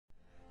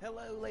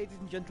Hello ladies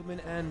and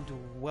gentlemen, and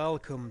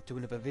welcome to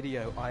another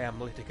video. I am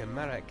Littica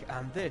Marek,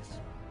 and this,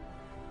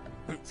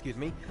 excuse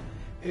me,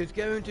 is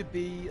going to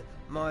be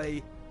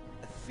my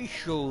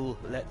official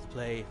Let's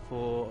Play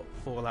for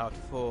Fallout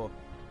 4.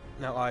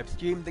 Now, I've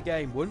streamed the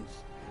game once,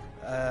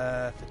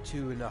 for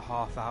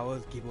 2.5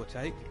 hours, give or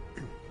take.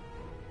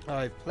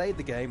 I've played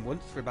the game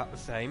once for about the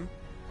same,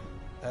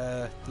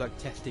 like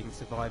testing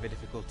survivor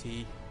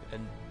difficulty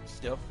and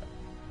stuff.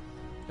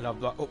 And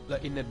I've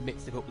like in the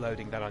midst of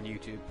uploading that on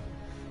YouTube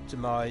to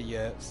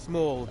my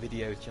small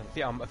videos channel.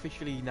 See, I'm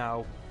officially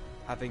now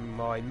having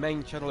my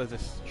main channel as a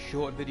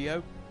short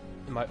video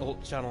and my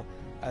alt channel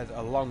as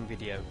a long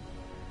video.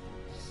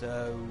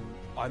 So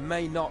I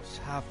may not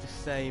have the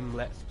same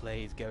Let's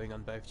Plays going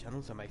on both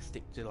channels. I may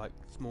stick to like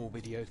small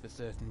videos for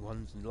certain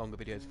ones and longer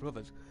videos for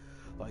others.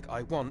 Like,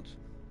 I want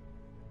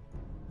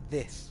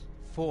this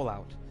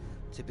Fallout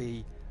to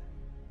be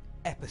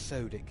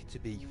episodic, to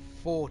be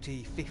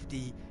 40,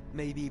 50,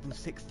 maybe even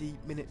 60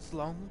 minutes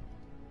long.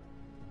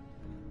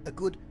 A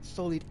good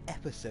solid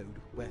episode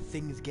where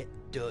things get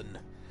done.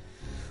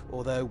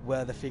 Although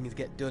where the things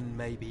get done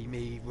may be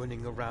me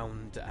running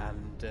around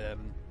and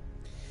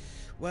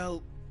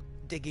well,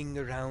 digging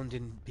around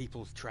in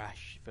people's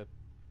trash for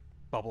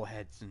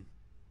bobbleheads and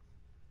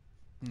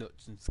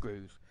nuts and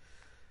screws.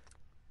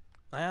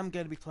 I am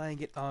going to be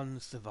playing it on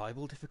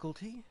survival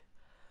difficulty.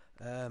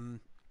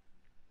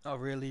 I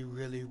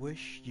really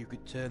wish you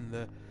could turn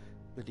the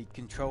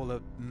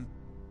controller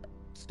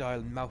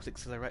style mouse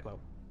accelerate,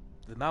 well,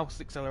 the mouse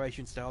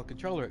acceleration style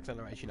controller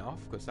acceleration off,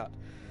 because that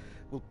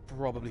will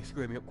probably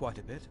screw me up quite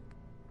a bit.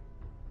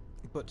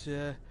 But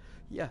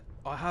yeah,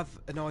 I have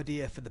an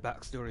idea for the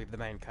backstory of the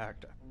main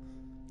character.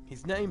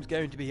 His name's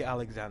going to be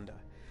Alexander.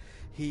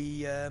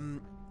 He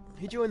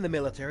joined the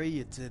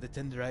military at the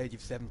tender age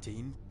of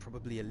 17,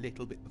 probably a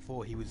little bit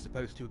before he was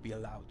supposed to be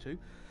allowed to,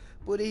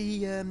 but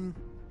he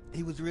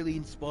was really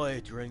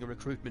inspired during a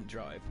recruitment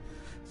drive,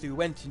 so he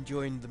went and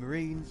joined the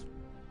Marines,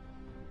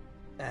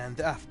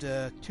 and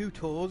after 2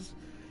 tours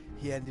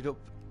he ended up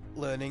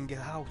learning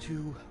how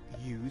to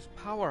use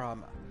power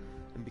armor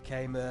and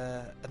became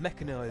a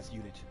mechanized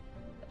unit.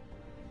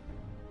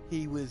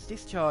 He was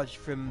discharged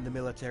from the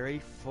military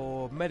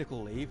for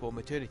medical leave or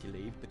paternity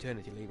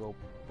leave or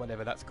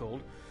whatever that's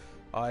called.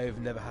 I've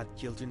never had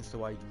children,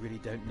 so I really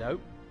don't know,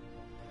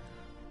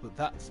 but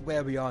that's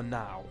where we are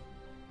now.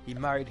 He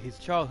married his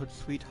childhood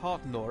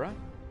sweetheart Nora,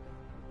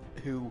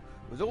 who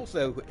was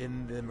also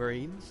in the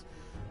Marines,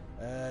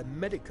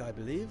 medic I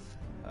believe.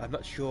 I'm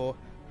not sure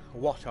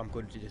what I'm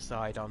going to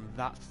decide on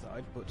that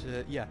side, but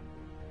yeah.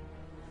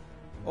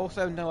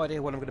 Also, no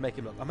idea what I'm going to make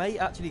him look. I may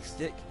actually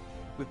stick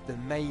with the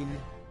main,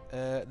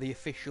 the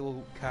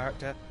official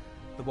character,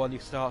 the one you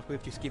start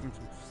with, just give him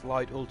some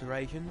slight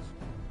alterations,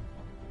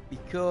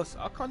 because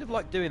I kind of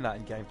like doing that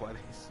in games like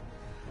this.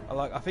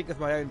 I think of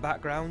my own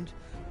background,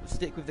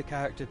 stick with the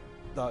character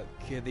like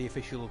the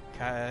official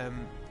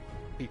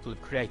people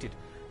have created,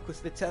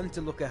 because they tend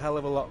to look a hell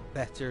of a lot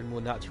better and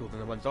more natural than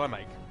the ones I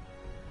make.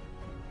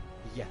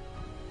 Yeah.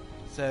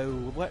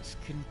 So let's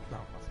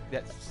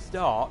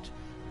start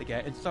the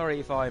game. And sorry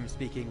if I'm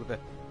speaking with a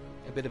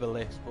bit of a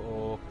lisp,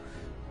 or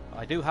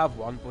I do have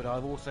one, but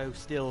I've also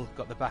still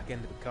got the back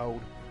end of a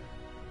cold,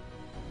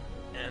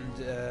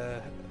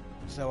 and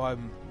so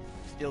I'm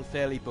still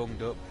fairly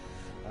bunged up.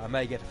 I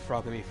may get a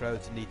frog in my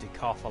throat and need to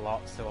cough a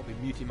lot, so I'll be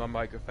muting my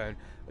microphone.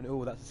 And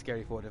oh, that's a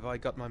scary thought. Have I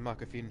got my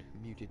microphone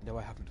muted? No,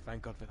 I haven't.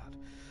 Thank God for that.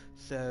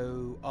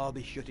 So I'll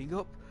be shutting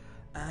up,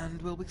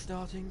 and we'll be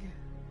starting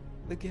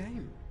the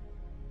game.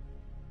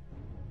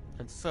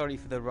 And sorry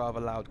for the rather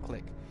loud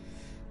click.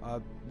 I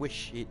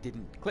wish it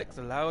didn't click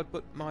so loud,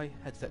 but my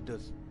headset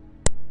does.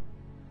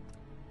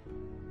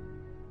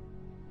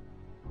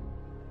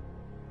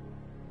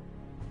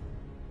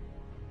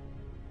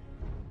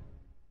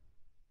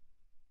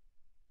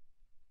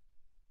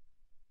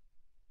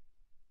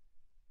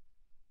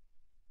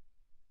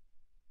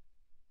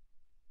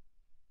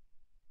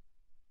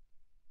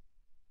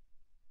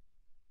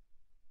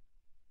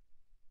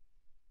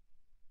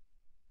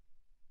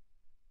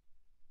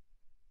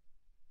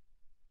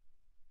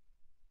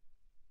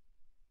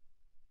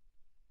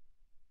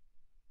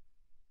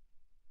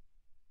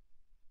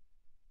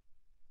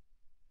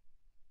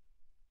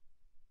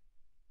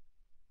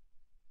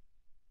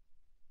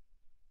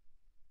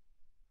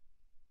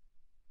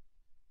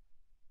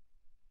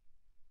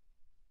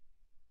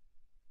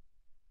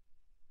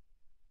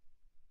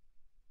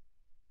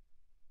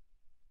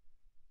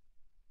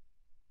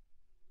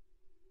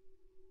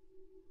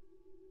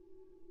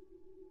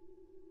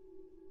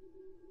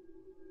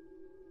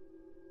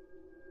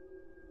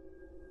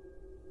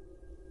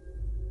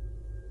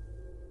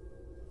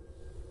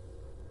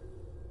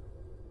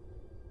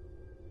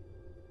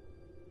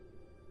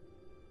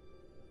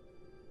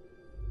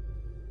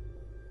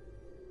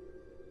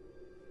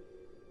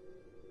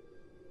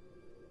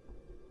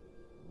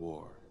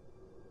 War.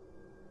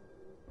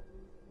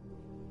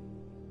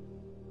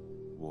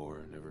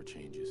 War never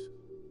changes.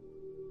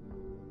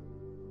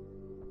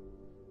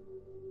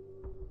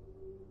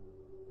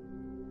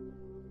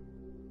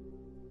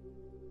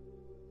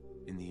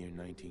 In the year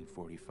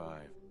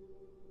 1945,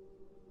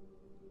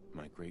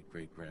 my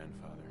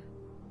great-great-grandfather,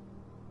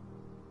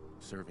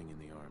 serving in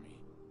the army,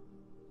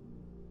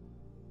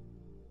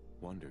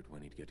 wondered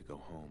when he'd get to go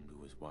home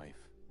to his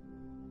wife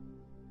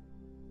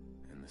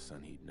and the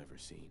son he'd never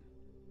seen.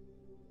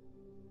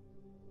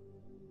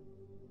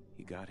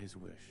 He got his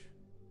wish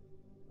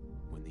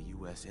when the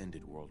U.S.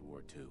 ended World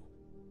War II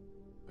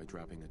by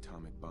dropping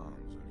atomic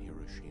bombs on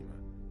Hiroshima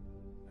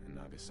and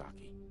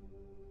Nagasaki.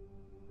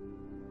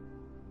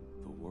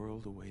 The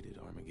world awaited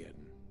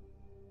Armageddon.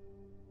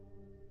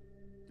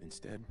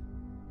 Instead,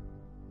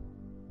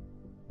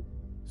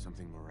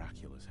 something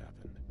miraculous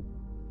happened.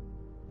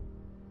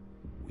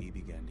 We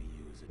began to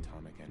use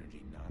atomic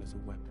energy not as a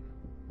weapon,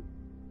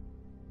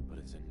 but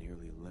as a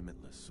nearly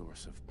limitless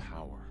source of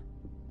power.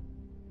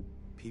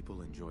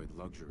 People enjoyed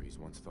luxuries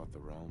once thought the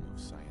realm of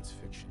science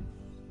fiction.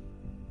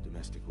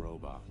 Domestic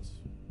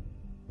robots,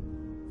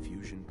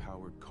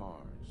 fusion-powered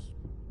cars,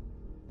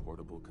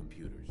 portable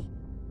computers.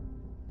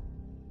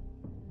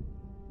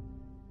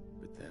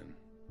 But then,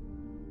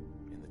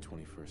 in the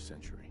 21st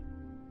century,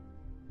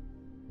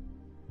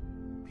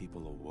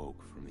 people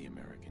awoke from the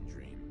American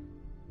dream.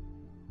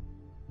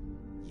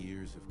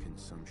 Years of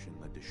consumption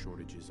led to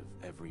shortages of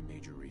every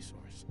major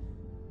resource.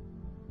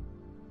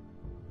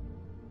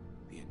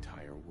 The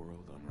entire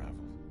world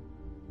unraveled.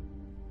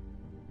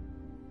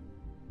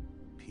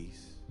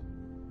 Peace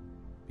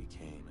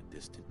became a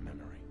distant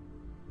memory.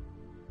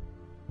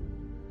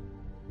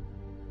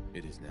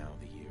 It is now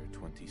the year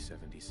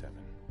 2077.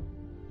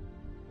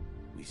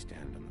 We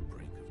stand on the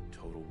brink of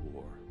total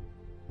war.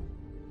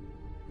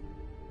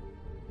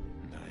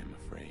 And I am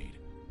afraid.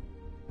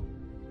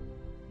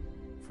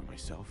 For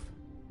myself,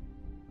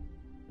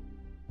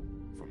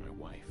 for my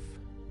wife,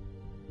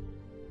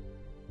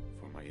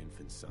 for my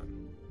infant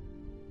son.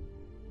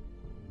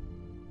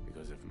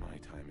 Because if my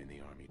time in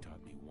the army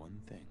taught me one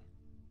thing,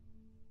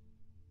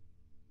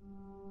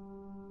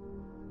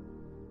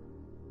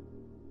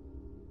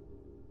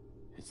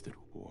 it's that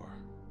war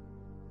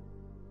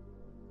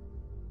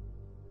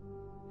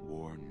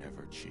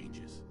never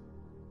changes.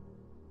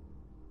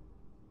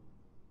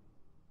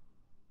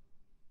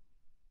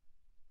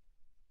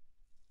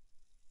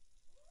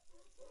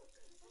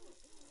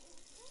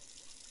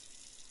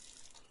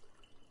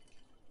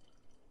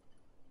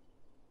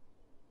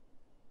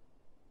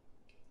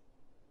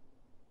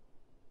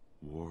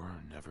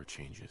 War never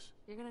changes.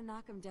 You're gonna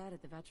knock him dead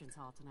at the Veterans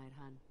Hall tonight,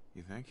 hun.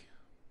 You think?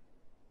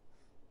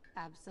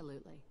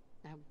 Absolutely.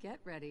 Now get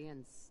ready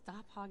and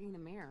stop hogging the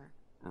mirror.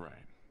 Right.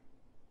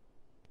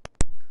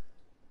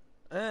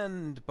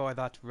 And by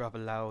that rather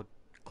loud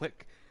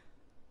click,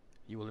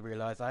 you will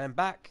realise I am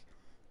back.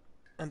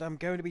 And I'm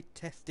going to be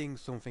testing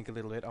something a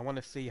little bit. I want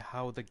to see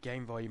how the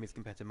game volume is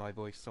compared to my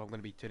voice, so I'm going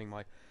to be turning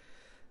my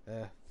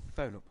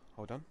phone up.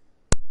 Hold on.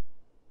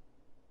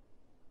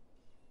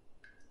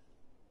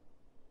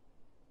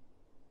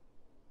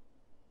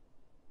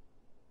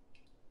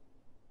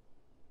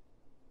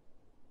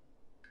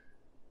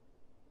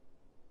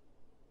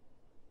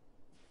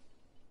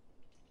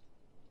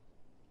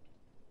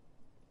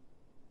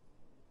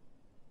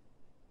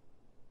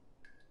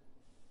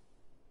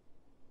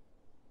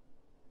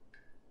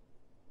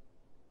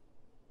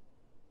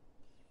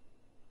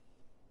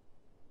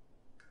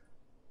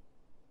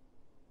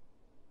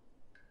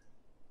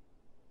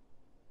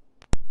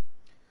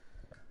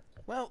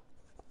 Well,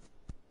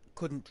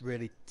 couldn't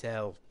really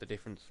tell the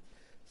difference.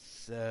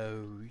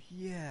 So,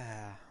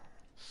 yeah.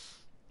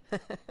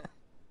 Let's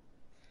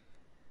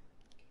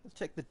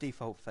check the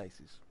default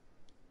faces.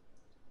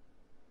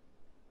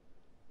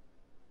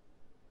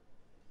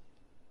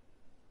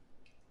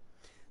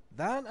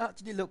 That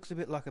actually looks a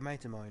bit like a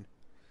mate of mine.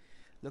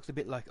 Looks a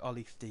bit like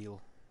Ollie Steele.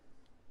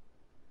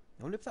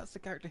 I wonder if that's the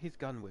character he's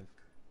gone with.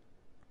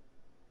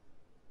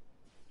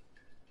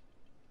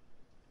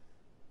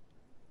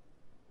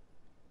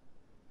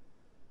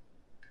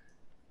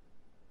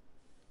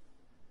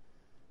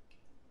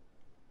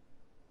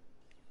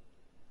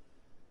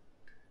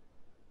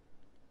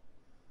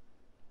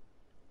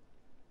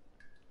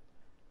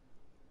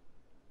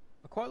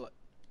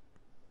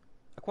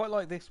 I quite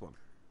like this one.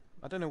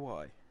 I don't know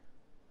why.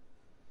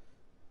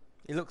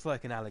 He looks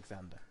like an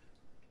Alexander.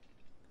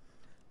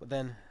 But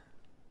then,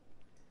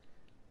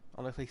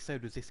 honestly, so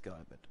does this guy.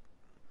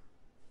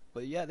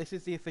 But yeah, this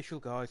is the official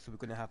guide, so we're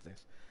going to have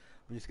this.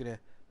 I'm just going to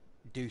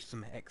do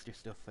some extra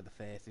stuff for the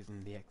faces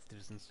and the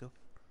extras and stuff.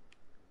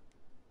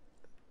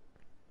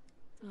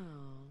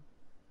 Oh,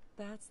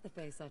 that's the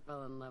face I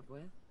fell in love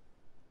with.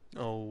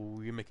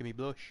 Oh, you're making me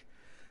blush.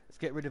 Let's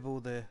get rid of all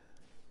the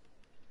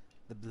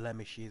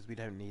blemishes. We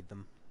don't need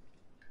them.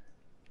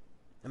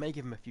 I may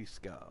give him a few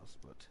scars,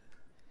 but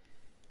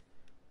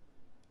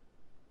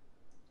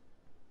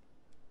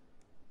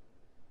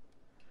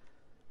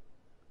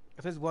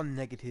if there's one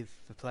negative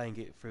for playing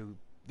it through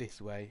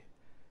this way,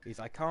 is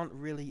I can't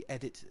really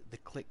edit the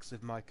clicks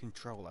of my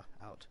controller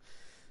out.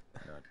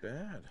 Not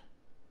bad.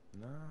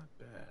 Not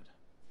bad.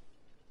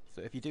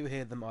 So if you do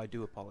hear them, I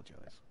do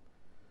apologise.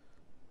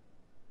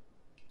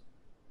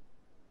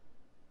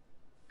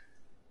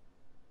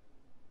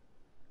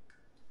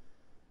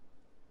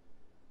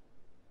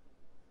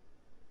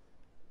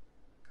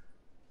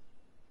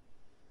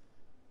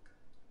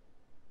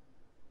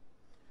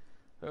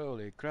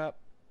 Holy crap.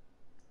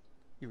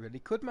 You really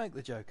could make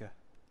the Joker.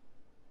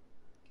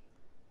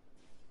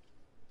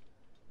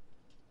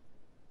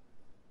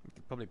 You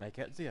could probably make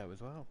Ezio as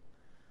well.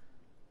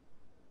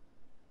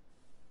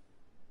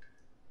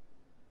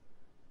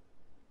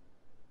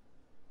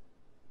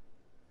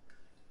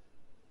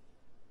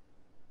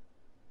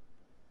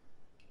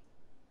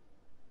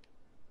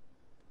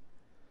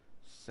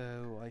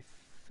 So I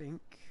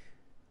think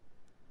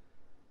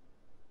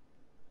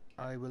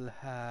I will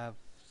have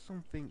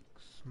something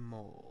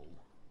small.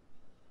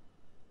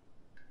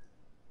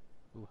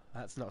 Ooh,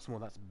 that's not small,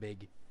 that's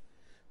big.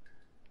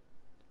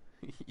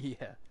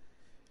 Yeah.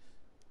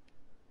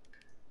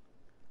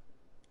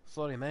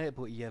 Sorry mate,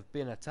 but you have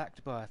been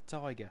attacked by a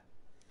tiger.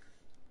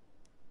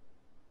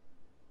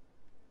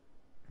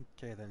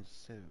 Okay then,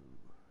 so...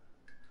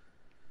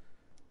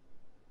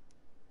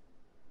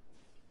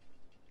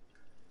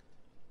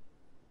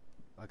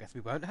 I guess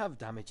we won't have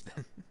damage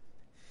then.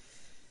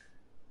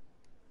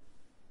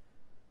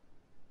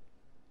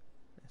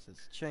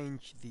 Let's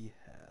change the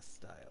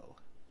hairstyle.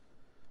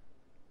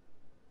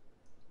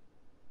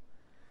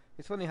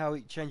 It's funny how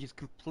it changes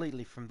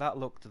completely from that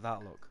look to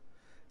that look.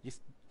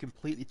 Just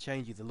completely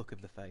changes the look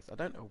of the face. I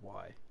don't know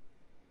why.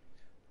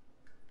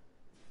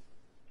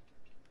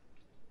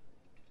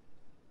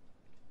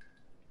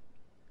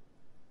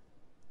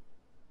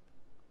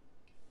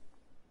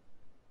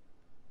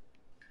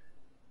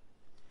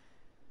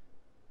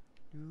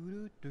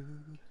 Doo doo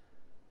doo.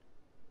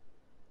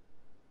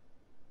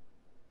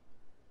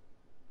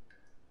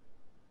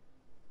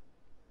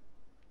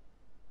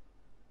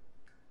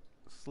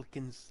 Slick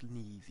and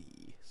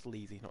sneezy.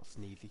 Sleazy, not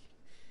sneezy.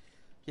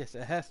 Yes,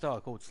 a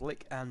hairstyle called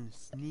Slick and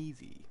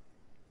Sneezy.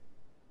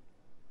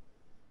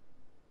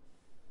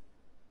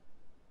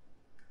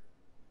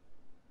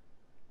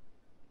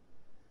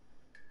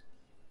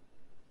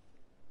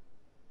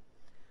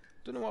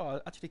 Don't know why, I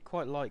actually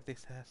quite like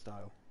this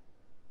hairstyle.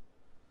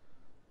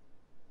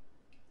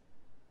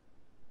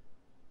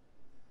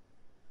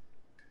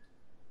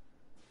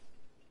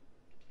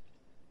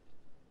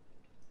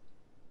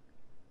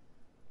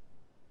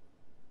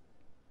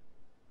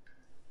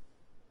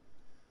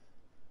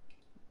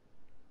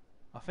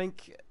 I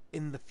think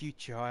in the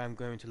future I am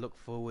going to look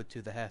forward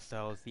to the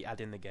hairstyles they add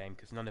in the game,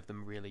 because none of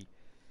them really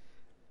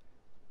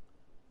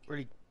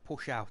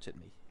push out at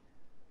me.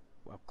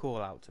 Well, call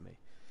out to me.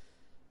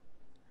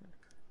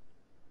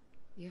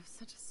 You have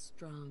such a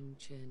strong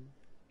chin.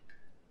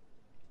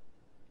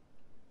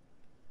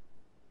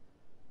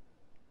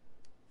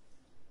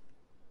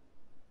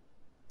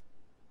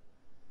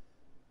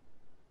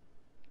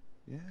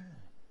 Yeah,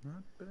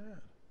 not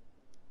bad.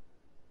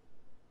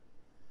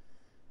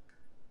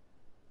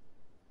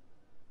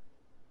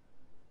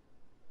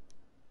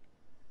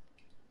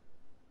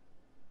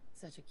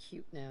 Such a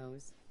cute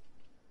nose.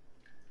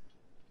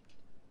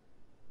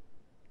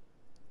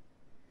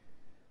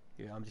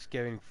 Yeah, I'm just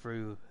going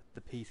through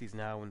the pieces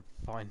now and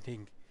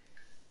finding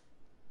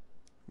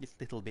just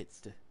little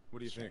bits to What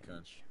do you change. think,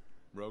 Hunch?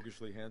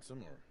 Roguishly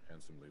handsome or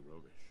handsomely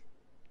roguish?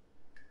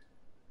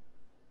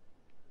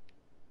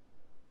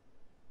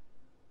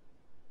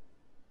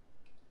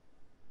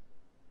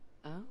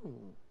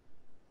 Oh,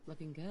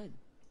 looking good.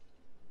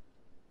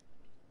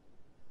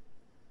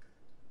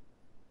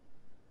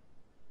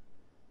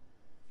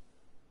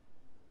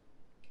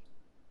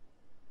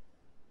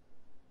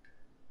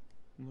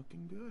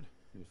 Looking good,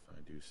 if I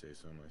do say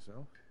so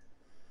myself.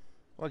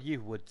 Well,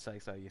 you would say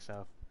so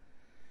yourself,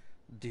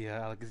 dear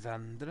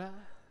Alexandra.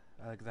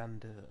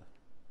 Alexander.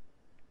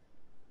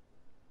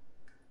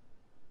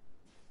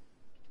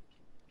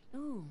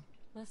 Oh,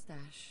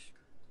 mustache.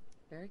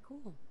 Very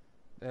cool.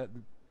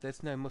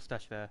 There's no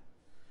mustache there.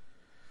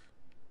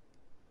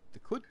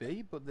 There could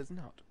be, but there's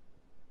not.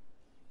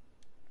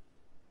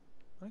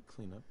 I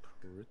clean up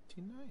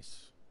pretty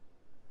nice.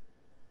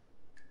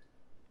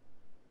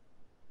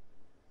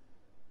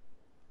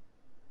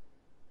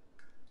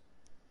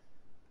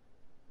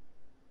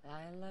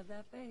 I love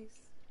that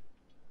face.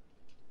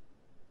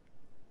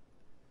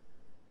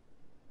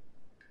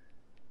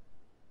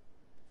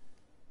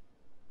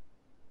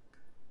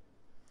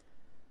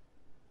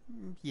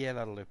 Yeah,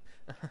 that'll do.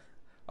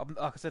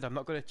 Like I said, I'm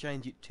not going to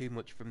change it too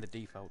much from the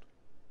default.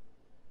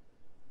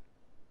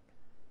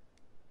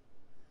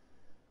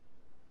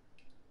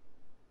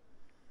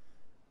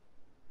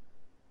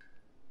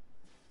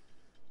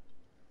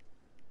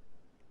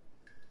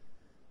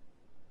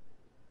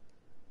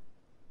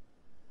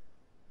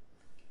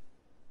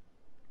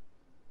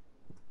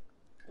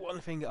 One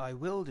thing I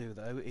will do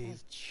though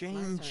is My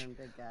change turn,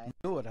 big guy.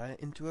 Nora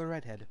into a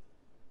redhead.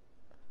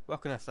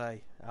 What can I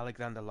say?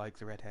 Alexander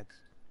likes redheads.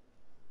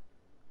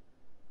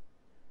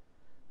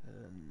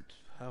 And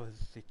how is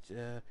it?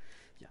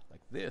 Yeah,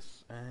 like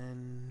this,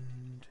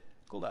 and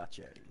colour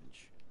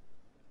change.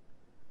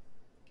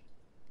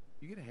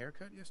 You get a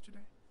haircut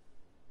yesterday?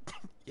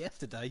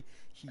 Yesterday,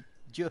 he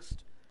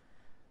just.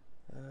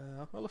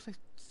 Well, let's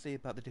see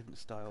about the different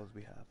styles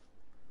we have.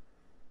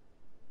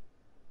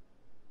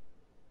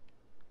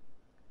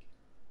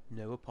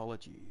 No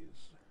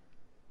apologies.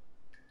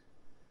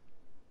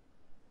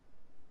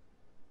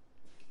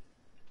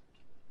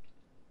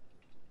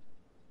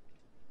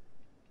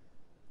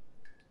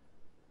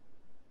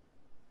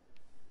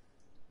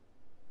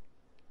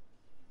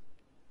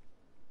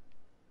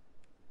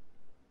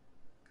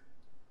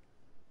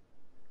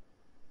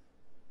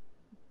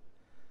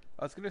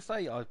 I was going to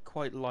say I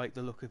quite like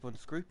the look of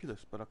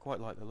Unscrupulous, but I quite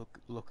like the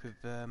look of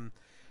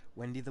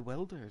Wendy the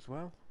Welder as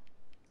well.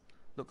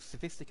 Looks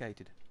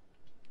sophisticated.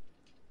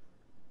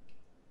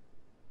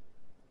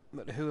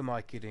 But who am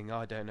I kidding?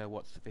 I don't know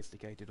what's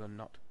sophisticated or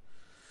not.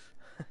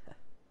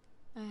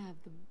 I have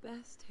the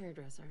best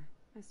hairdresser,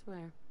 I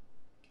swear.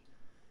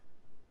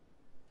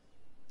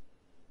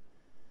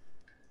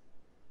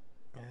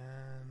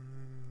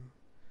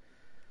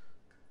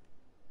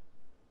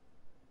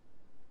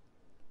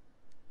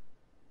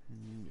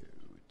 No,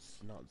 it's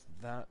not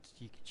that.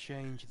 You could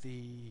change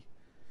the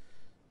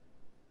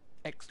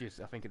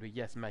extras. I think it'd be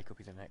yes, makeup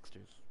is in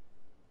extras.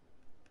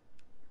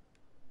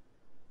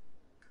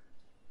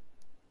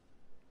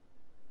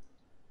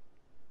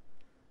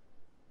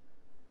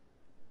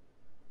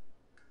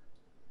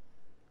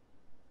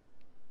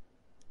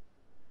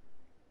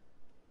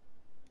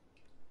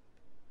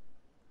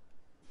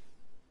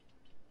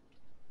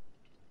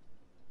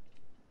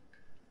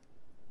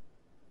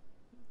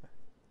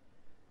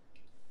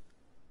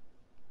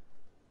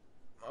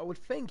 I would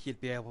think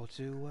you'd be able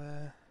to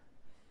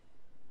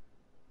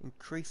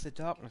increase the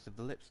darkness of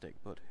the lipstick,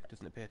 but it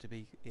doesn't appear to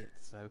be it,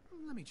 so...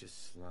 Let me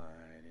just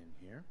slide in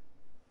here.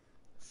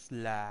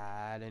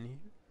 Slide in here.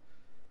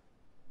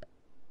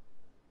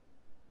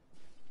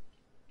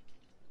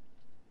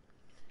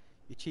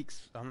 Your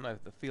cheeks, I don't know,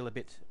 they feel a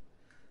bit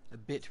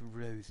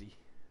rosy.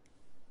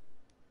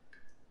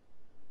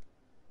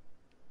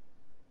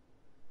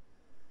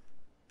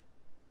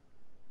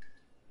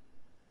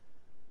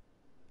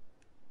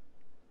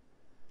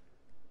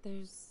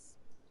 There's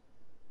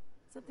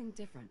something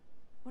different.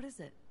 What is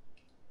it?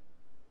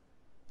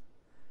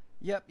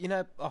 Yep, you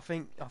know, I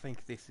think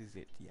this is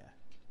it, yeah.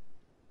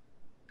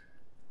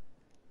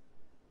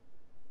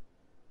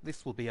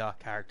 This will be our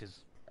characters.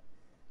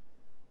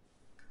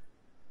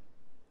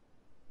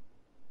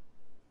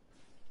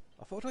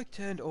 I thought I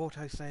turned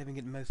auto-saving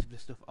and most of the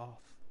stuff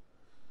off.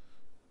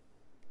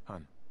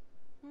 Hun.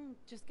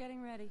 Just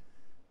getting ready.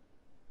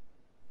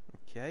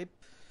 Okay.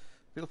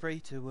 Feel free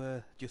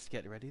to just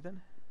get ready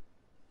then.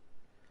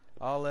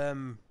 I'll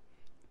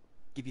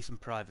give you some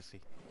privacy.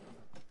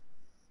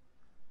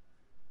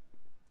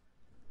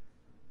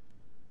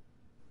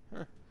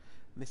 Huh.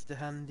 Mr.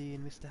 Handy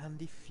and Mr.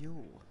 Handy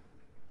Fuel.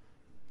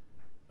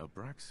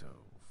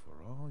 Abraxo for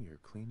all your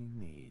cleaning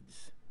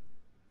needs.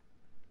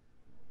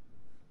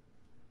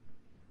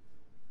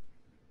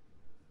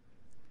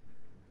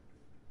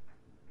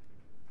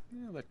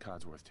 Yeah, let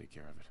Codsworth take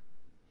care of it.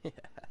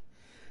 Yeah.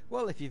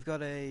 Well, if you've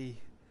got a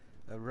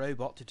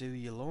robot to do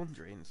your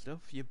laundry and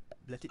stuff, you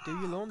let it do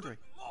your laundry.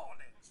 Good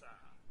morning, sir.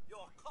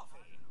 Your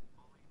coffee.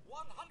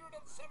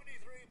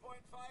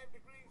 173.5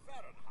 degrees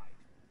Fahrenheit.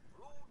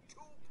 Brewed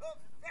to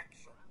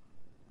perfection.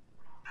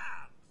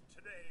 And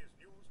today's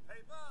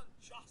newspaper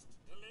just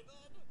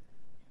delivered.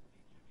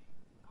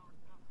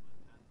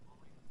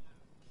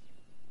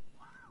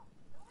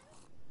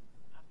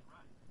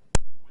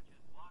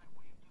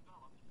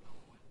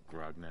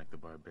 Grognak the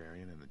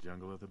Barbarian and the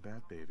Jungle of the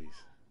Bat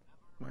Babies.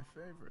 My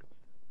favorite.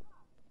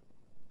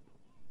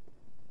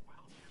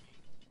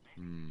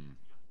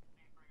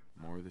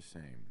 More of the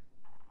same.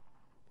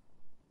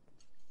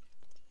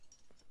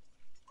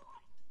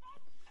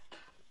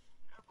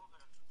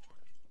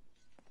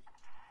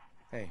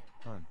 Hey,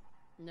 hon.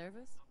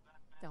 Nervous?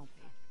 Don't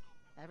be.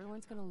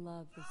 Everyone's gonna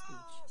love the speech.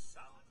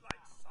 Sounds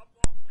like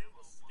someone made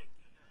a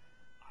sticky.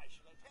 I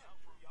shall attend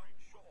to young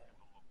Shaw.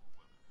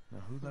 Now,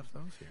 who left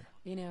those here?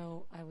 You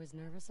know, I was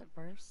nervous at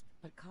first,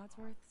 but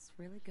Codsworth's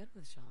really good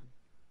with Sean.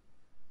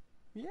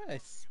 Yeah,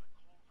 it's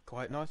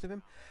quite nice of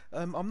him.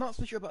 I'm not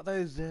so sure about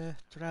those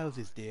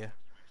trousers, dear.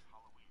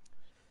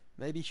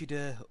 Maybe you should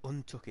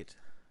untuck it.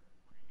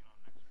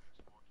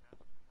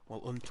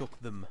 Well, untuck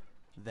them.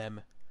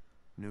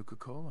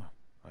 Nuka-Cola.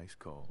 Ice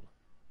cold.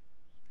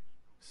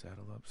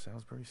 Saddle up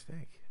Salisbury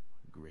steak.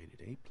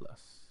 Graded A+.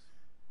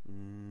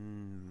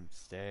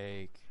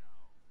 Steak.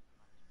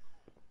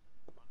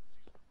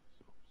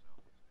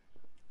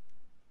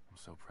 I'm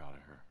so proud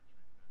of her.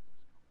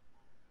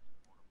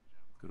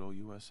 Good old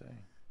USA.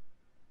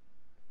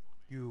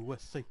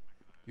 USA.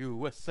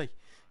 USA.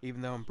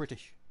 Even though I'm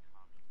British.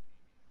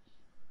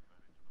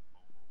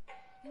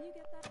 Can you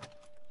get that?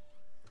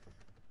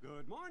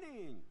 Good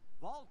morning.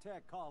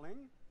 Vaultec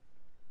calling.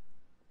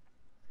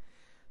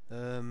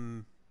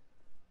 Good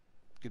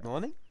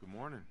morning. Good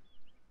morning.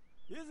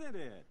 Isn't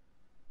it?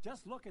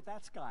 Just look at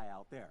that sky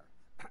out there.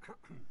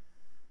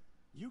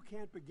 You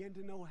can't begin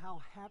to know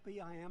how happy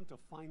I am to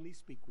finally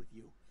speak with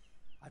you.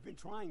 I've been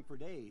trying for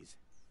days.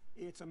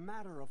 It's a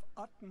matter of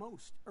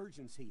utmost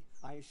urgency,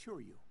 I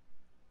assure you.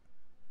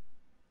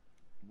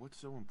 What's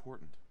so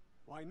important?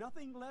 Why,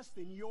 nothing less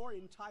than your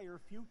entire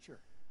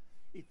future.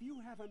 If you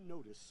haven't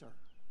noticed, sir,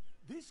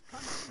 this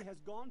country has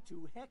gone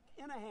to heck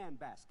in a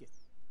handbasket.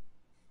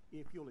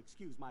 If you'll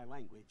excuse my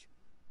language,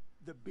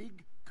 the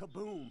big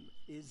kaboom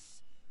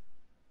is...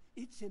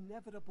 It's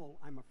inevitable,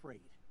 I'm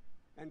afraid,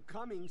 and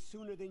coming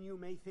sooner than you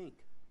may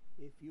think.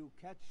 If you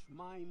catch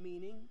my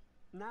meaning...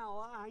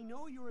 Now, I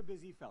know you're a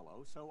busy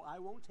fellow, so I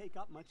won't take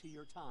up much of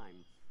your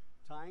time.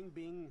 time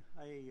being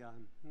a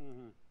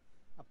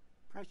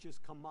precious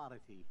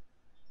commodity.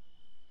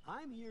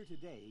 I'm here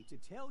today to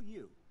tell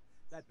you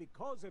that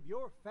because of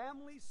your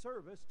family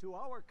service to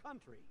our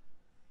country,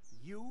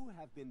 you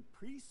have been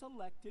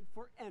pre-selected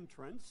for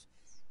entrance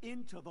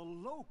into the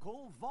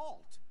local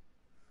vault.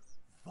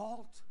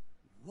 Vault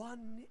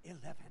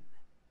 111.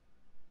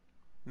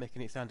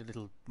 Making it sound a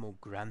little more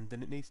grand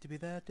than it needs to be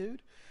there,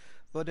 dude.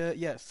 But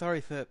yeah,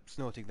 sorry for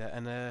snorting there,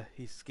 and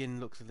his skin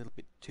looks a little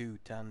bit too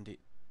tanned.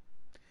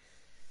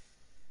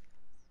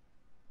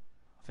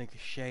 I think a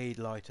shade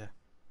lighter.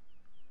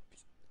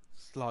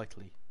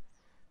 Slightly.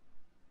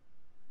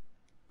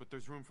 But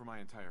there's room for my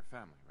entire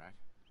family, right?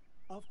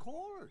 Of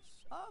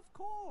course, of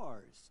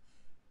course.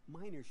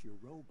 Minus your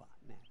robot,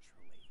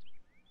 naturally.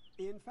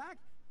 In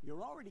fact,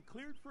 you're already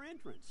cleared for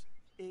entrance.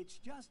 It's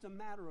just a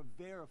matter of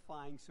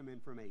verifying some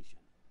information.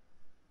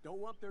 Don't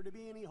want there to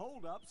be any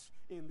holdups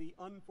in the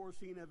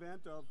unforeseen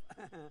event of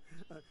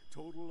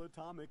total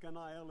atomic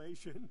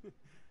annihilation.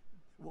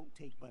 Won't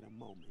take but a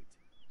moment.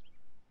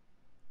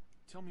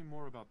 Tell me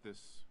more about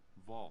this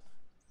vault.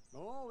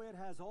 Oh, it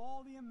has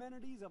all the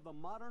amenities of the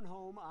modern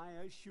home, I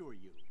assure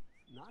you.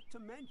 Not to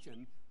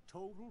mention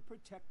total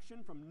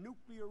protection from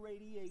nuclear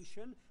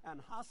radiation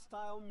and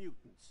hostile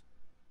mutants.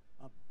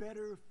 A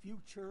better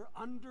future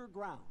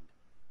underground.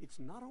 It's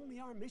not only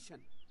our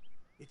mission,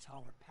 it's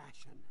our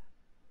passion.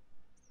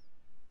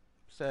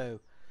 So,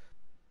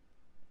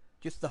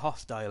 just the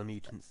hostile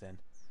mutants then.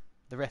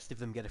 The rest of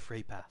them get a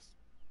free pass.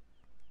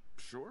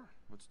 Sure,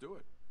 let's do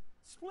it.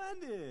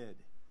 Splendid!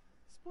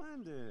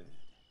 Splendid.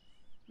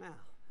 Now,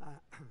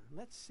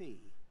 let's see.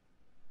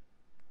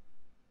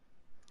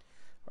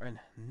 Our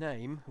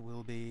name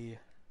will be...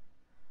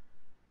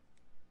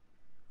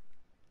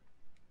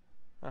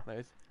 Ah, there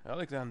it is.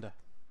 Alexander.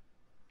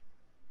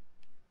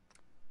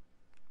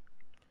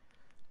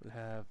 We'll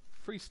have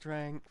 3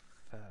 strength,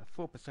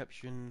 4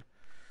 perception,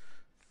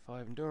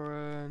 5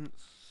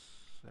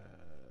 endurance,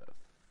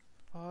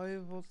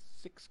 5 or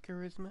 6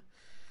 charisma,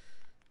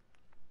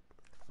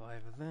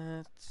 5 of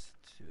that,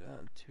 2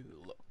 and 2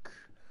 luck.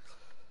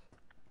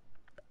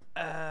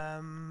 I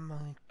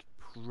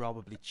could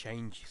probably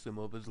change some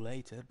others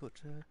later,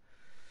 but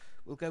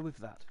we'll go with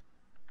that.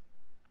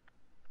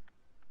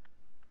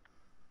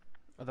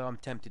 Although I'm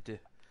tempted to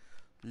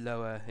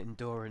lower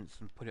endurance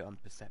and put it on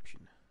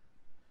perception.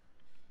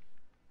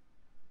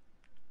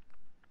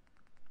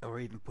 Or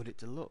even put it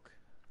to luck.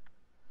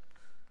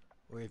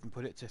 Or even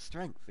put it to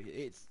strength.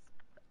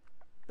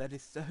 That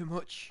is so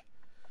much.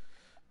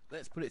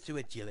 Let's put it to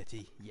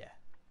agility. Yeah.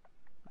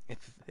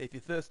 If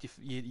you're thirsty,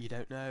 you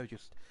don't know,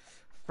 just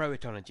throw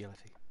it on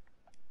agility.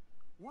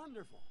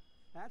 Wonderful.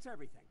 That's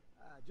everything.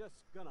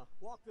 Just gonna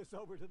walk this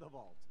over to the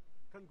vault.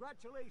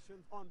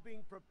 Congratulations on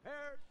being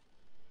prepared.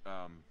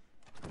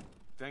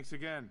 Thanks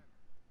again.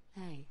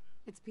 Hey,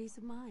 it's peace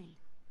of mind.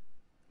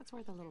 That's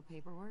worth a little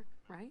paperwork,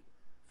 right?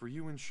 For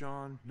you and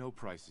Sean, no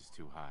price is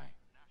too high.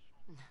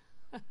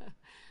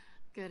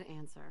 Good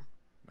answer.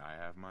 I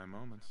have my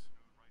moments.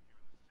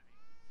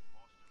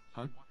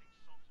 Huh?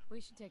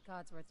 We should take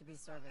Codsworth to be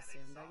serviced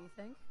soon, don't you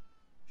think?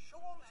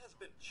 Sean has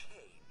been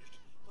changed,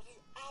 but he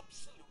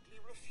absolutely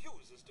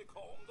refuses to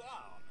calm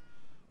down.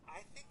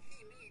 I think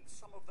he needs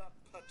some of that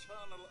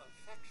paternal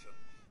affection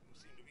you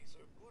seem to be so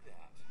good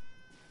at.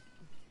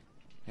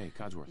 Hey,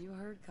 Codsworth. You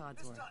heard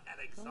Codsworth. Mr. Go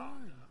Alexander,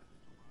 on.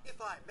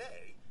 if I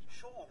may,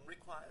 Sean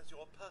requires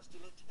your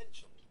personal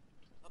attention.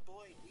 A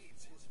boy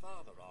needs his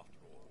father,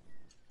 after all.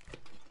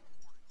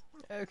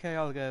 Okay,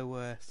 I'll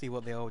go see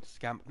what the old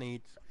scamp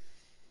needs.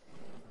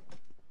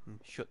 And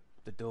shut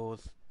the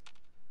doors.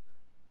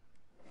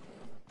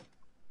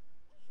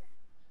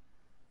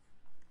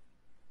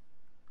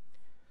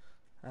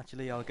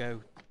 Actually, I'll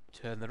go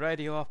turn the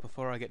radio off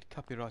before I get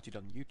copyrighted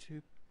on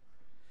YouTube.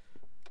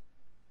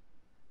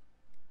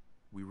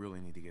 We really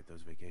need to get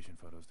those vacation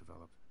photos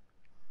developed.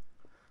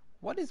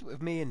 What is it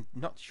with me and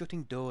not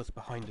shutting doors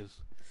behind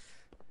us?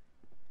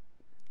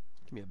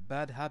 Can be a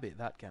bad habit,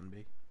 that can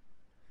be.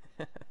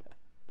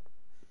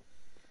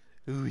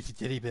 Ooh, it's a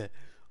teddy bear.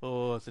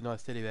 Oh, it's a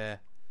nice teddy bear.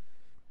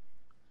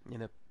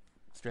 In a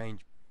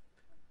strange...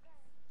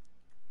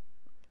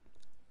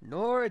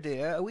 Nora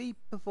dear, are we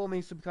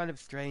performing some kind of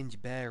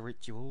strange bear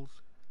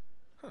rituals?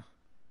 Huh.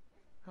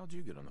 How'd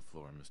you get on the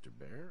floor, Mr.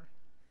 Bear?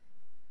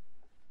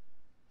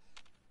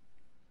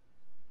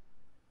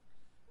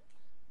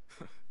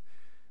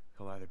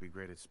 He'll either be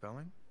great at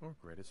spelling or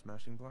great at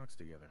smashing blocks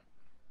together.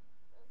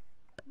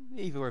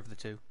 Either of the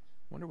two.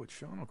 Wonder what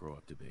Sean will grow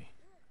up to be.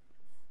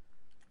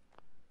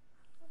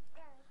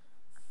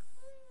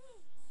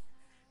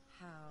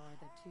 How are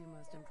the 2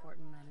 most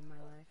important men in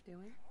my life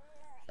doing?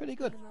 Pretty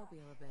good.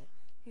 Mobile a bit.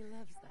 He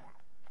loves that.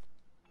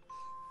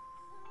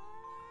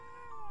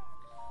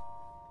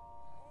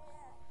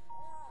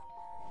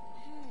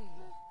 Hey,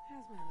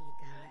 how's my little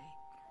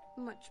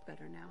guy? Much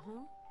better now,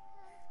 huh?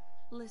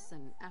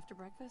 Listen, after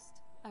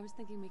breakfast, I was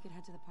thinking we could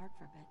head to the park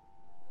for a bit.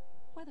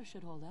 Weather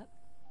should hold up.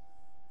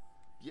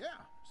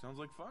 Yeah, sounds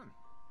like fun.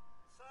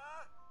 Sir,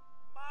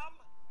 Mum,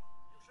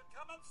 you should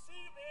come and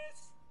see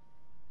this.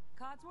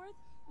 Codsworth,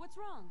 What's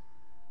wrong?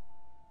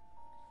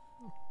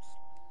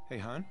 Hey,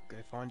 hon. Go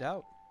find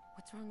out.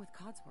 What's wrong with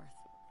Codsworth?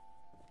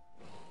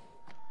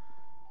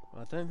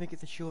 Well, I don't think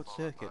it's a short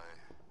circuit.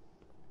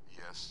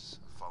 Yes,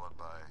 followed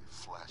by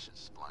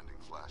flashes, blinding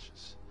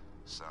flashes.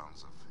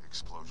 Sounds of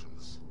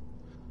explosions.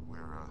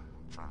 We're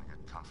trying to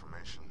get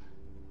confirmation.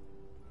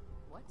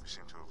 What? We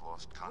seem to have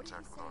lost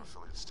contact with our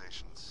affiliate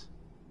stations.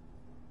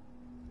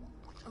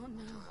 Oh, no.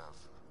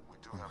 We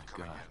do have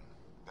coming God.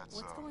 in. That's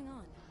What's going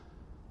on?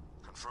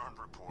 confirmed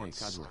reports.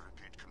 Codsworth. I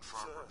repeat,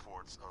 confirmed Sir,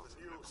 reports of the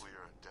news.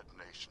 nuclear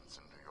detonations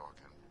in New York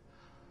and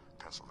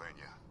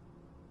Pennsylvania.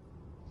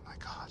 My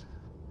God.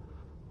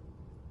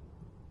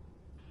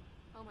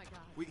 Oh my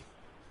god.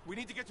 We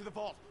need to get to the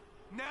vault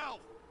now.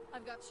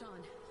 I've got Sean.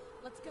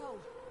 Let's go.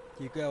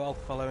 You go, I'll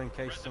follow in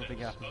case something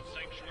happens. Of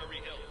Sanctuary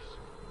Hills.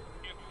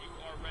 If you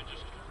are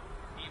registered,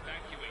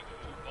 evacuate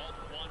to Vault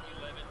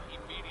 111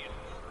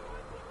 immediately.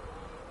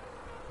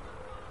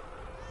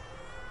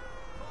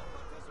 All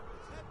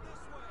participants, head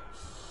this way.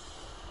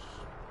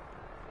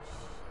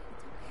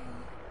 It's okay.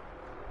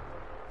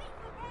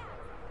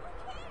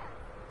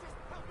 Just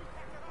help me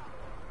pick it up.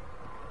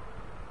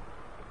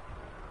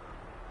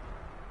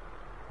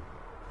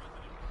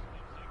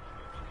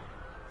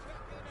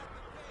 Check in at the gate. If you're in the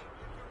program,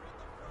 you'll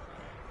pick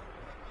me.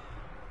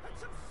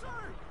 That's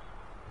absurd.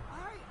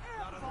 I am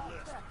Not on the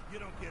list. Vault-Tec. You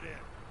don't get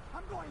in.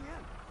 I'm going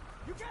in.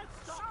 You can't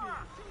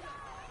stop me.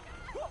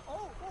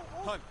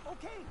 Hun.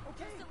 Okay.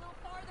 Just a little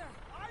farther.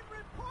 I'm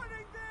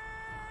reporting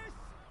this.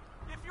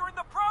 If you're in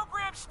the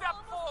program, step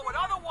Almost forward.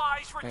 there.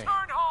 Otherwise,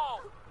 return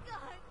home. God.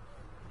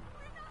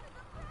 We're not in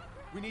the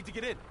program. We need to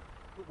get in.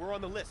 We're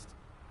on the list.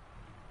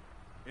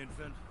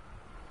 Infant,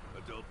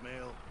 adult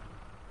male,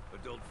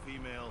 adult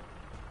female.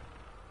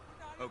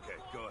 Okay,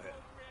 go ahead.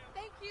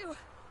 Thank you.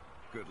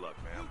 Good luck,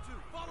 ma'am. You two,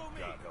 follow me.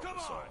 God help Come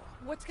us on. all.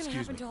 What's gonna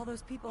Excuse happen me. to all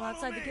those people Follow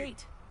outside the me.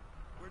 gate?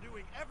 We're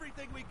doing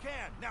everything we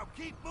can. Now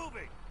keep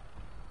moving.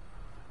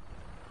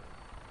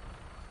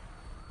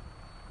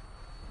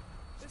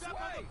 Step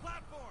on the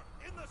platform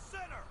in the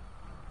center.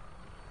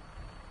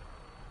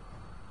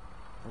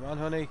 Come on,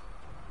 honey.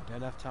 We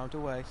don't have time to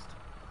waste.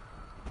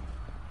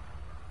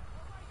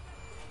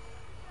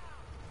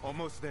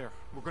 Almost there.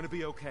 We're gonna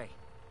be okay.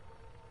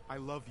 I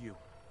love you.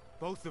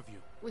 Both of you.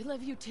 We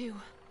love you too.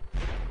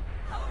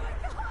 Oh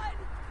my god!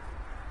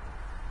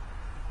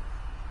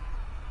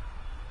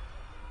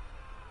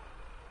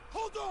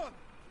 Hold on.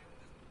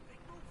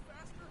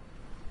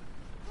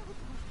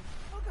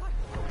 Oh god!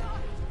 Oh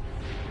god!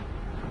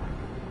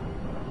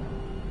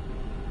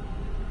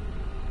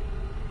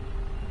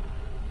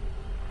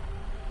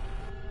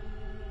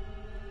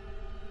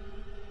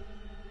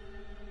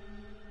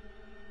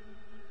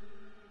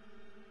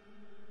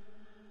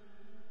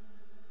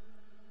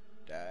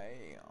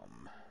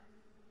 Damn.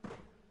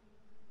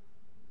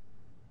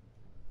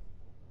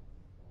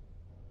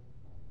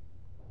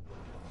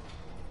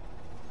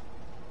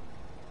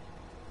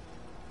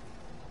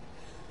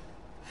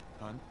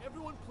 Hun?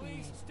 Everyone,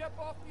 please step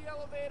off the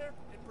elevator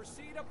and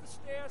proceed up the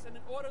stairs in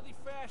an orderly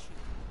fashion.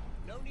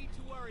 No need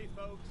to worry,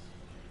 folks.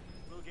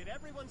 We'll get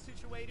everyone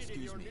situated in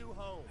Excuse your me. new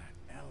home.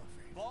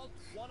 Elevator. Vault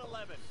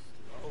 111.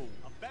 Oh,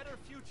 A better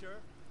future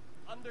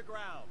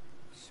underground.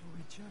 so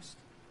we just...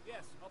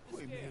 Yes, up the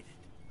We stairs. made it.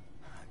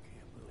 I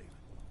can't believe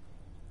it.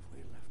 If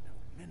we left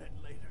a minute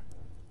later...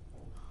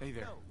 Hey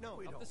there. No, Up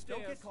the don't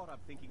stairs. get caught up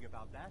thinking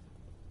about that.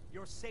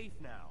 You're safe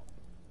now.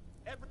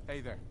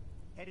 Hey there.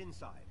 Head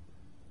inside.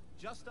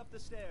 Just up the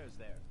stairs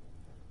there.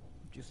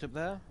 Just up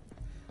there?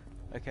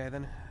 Okay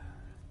then.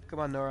 Come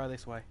on, Nora,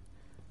 this way.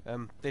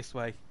 This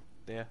way,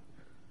 dear.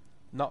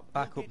 Not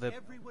back We'll up get the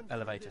everyone through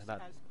elevator. this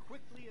That as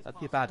quickly as that'd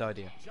be a possible. bad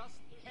idea. Just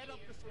head up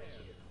the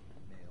stairs.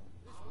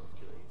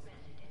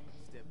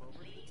 Step over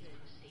to the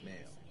table.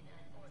 Male.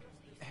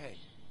 Hey.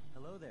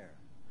 Hello there.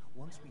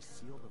 Once we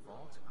seal the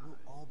vault, we'll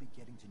all be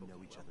getting to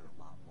know each other a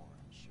lot more,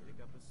 I'm sure. Pick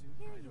up a suit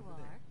Here right you over are.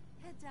 there.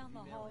 Head down the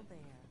hall there.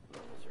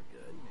 Those are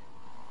good.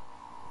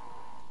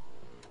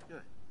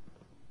 Good.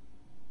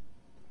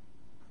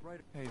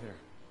 Right. Hey there.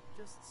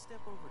 Just step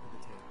over to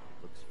the table.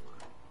 Looks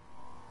fine.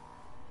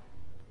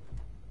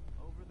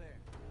 Over there.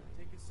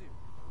 Take a suit.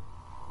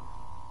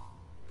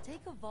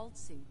 Take a vault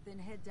suit, then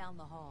head down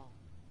the hall.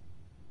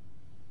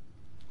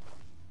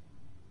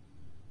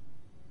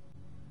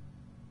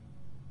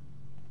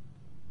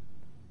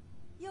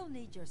 You'll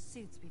need your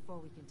suits before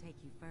we can take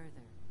you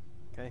further.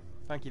 okay.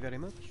 Thank you very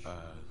much.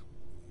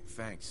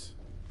 Thanks.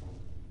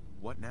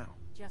 What now?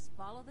 Just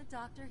follow the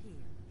doctor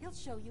here. He'll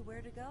show you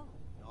where to go.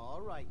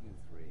 All right, you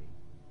three.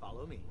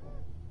 Follow me.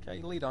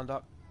 Okay, lead on,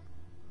 Doc.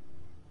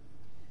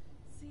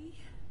 See?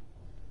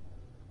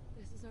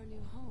 This is our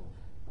new home.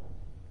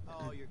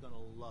 Oh, you're gonna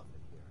love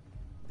it here.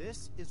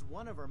 This is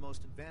one of our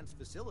most advanced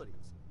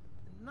facilities.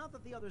 Not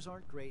that the others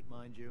aren't great,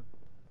 mind you.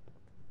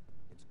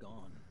 It's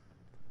gone.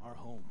 Our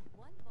home.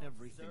 One vault,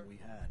 Everything sir. we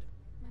had.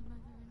 My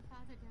mother and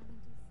father down in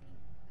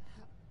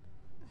D.C.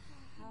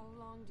 How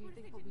long do you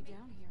think we'll be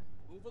down here?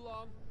 Move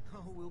along.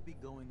 Oh, we'll be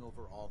going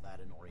over all that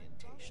in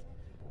orientation.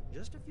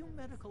 Just a few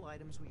medical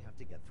items we have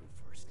to get through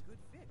first. Good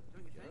fit,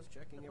 don't you think? Just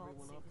checking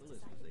everyone off the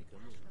list as they come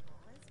in.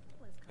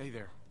 Hey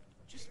there.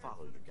 Just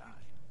follow your guide.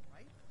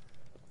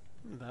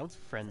 That was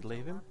friendly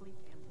of him. Lovely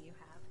family you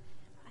have.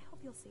 I hope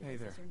you'll see Hey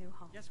this there. as your new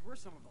home. Yes, we're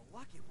some of the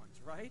lucky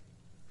ones, right?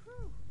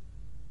 Whew.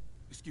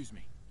 Excuse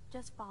me.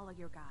 Just follow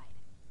your guide.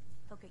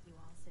 He'll get you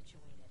all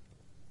situated.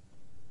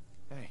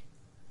 Hey.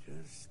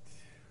 Just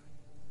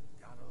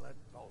gotta let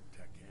Vault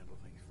Tech handle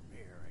things from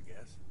here, I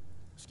guess.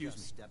 Excuse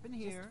Just me. step in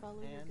here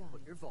follow your and guide.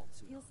 put your vault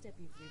suit He'll on. step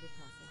you through the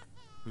process.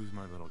 Who's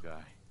my little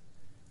guy?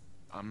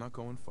 I'm not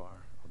going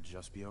far. I'll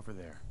just be over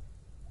there.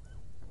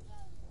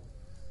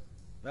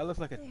 That looks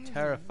like a There he is,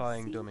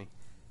 terrifying see? dummy.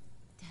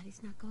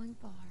 Daddy's not going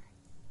far.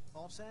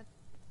 All set?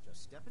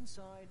 Just step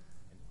inside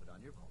and put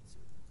on your vault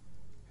suit.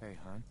 Hey,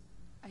 hon.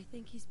 I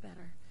think he's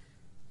better.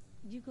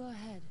 You go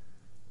ahead.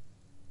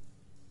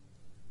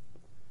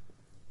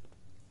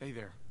 Hey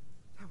there.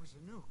 That was a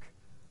nuke.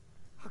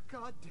 A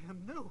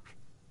goddamn nuke.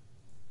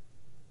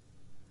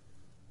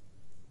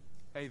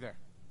 Hey there.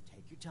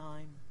 Take your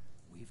time.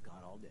 We've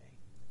got all day.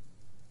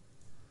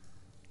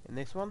 In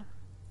this one?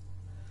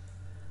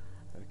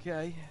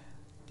 Okay.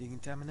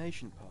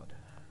 Decontamination pod.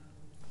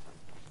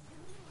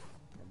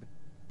 Yeah, but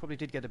probably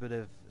did get a bit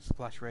of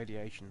splash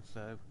radiation,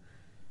 so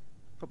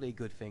probably a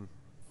good thing.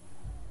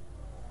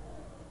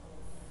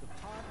 The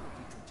pod will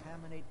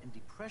decontaminate and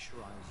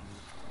depressurize you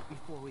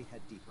before we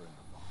head deeper in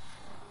the vault.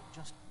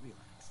 Just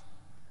relax.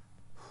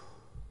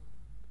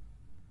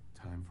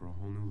 Time for a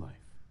whole new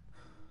life.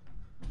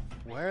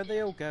 Where are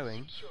they all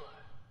going? Secure.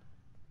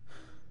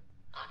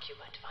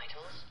 Occupant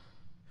vitals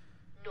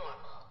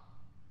normal.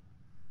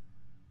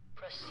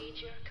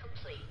 Procedure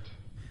complete.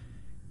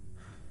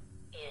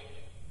 In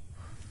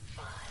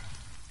 5,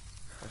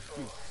 Oh,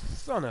 you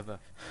son of a...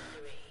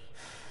 3,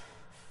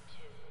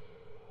 2,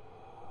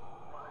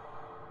 1.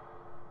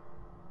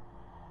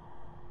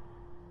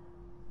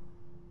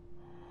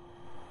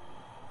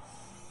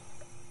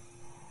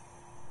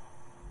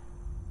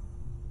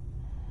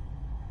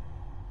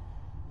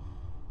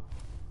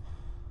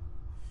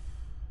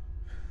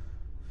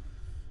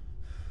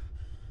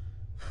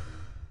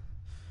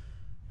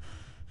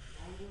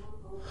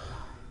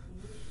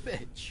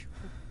 Bitch!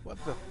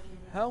 What the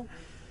hell?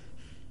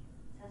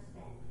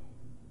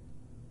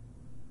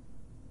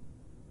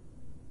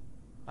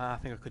 I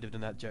think I could have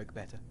done that joke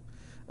better.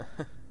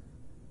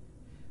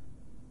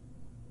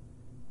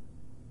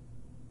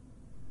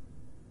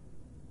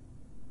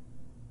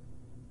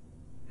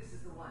 This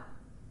is the one.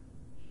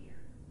 Here.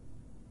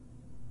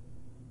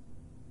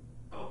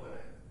 Open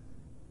it.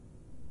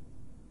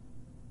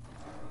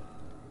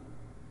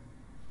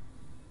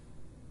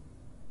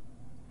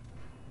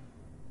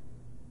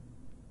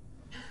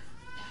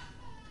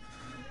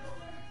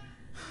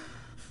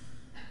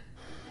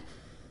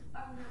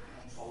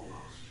 Almost.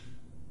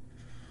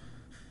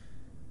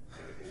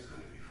 Everything's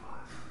going to be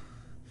fine.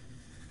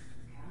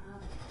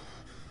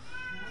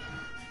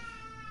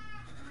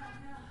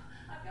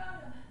 I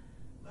got him.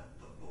 Let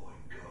the boy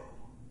go.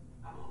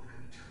 I'm only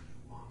going to tell you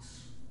once.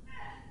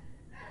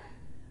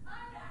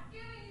 I'm not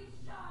giving you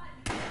Sean.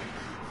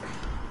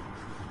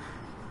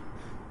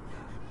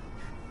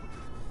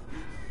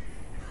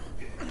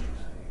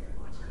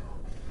 Let's go.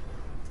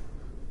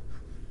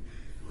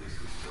 At least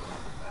we still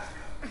have the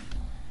backup.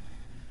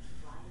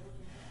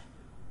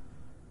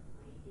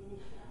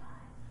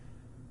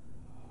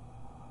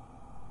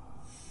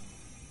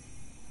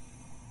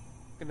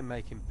 Gonna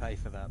make him pay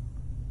for that.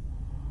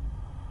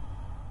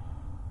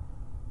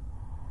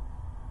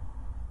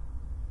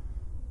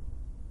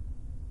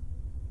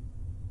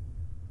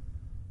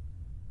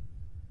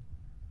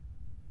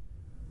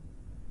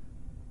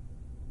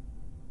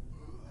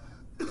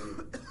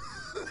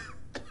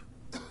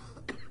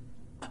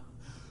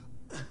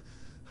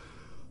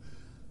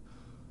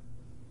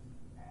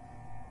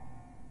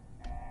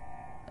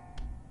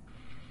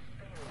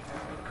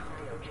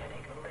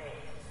 Cryogenic array.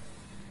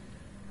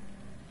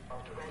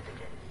 All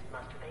residents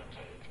must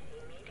vacate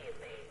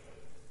immediately.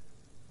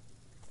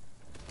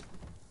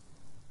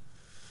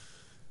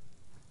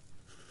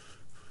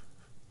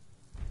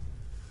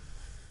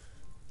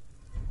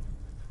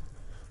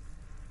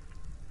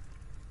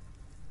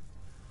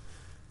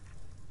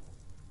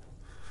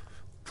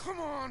 Come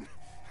on!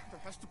 There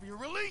has to be a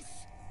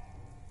release!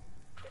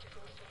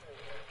 Critical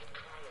cylinder in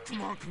cryo.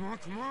 Come on, come on,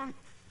 come on!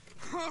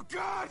 Oh,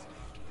 God!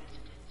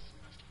 Residents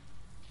must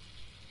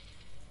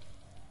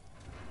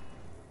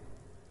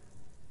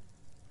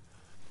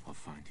I'll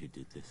find who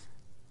did this.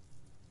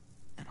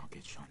 And I'll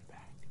get Sean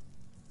back.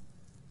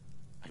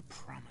 I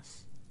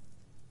promise.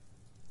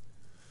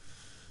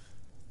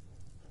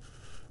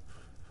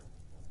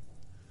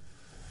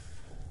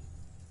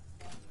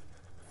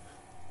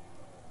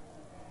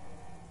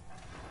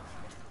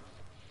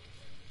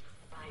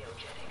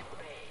 Biogenic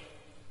array.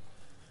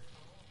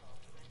 All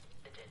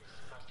residents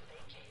must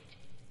vacate.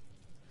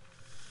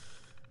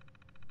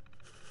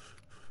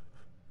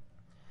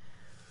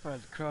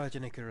 Right,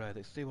 cryogenic array.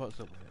 Let's see what's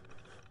up with it.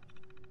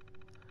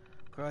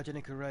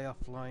 Cryogenic array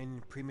offline,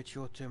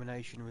 premature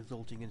termination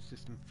resulting in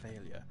system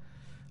failure.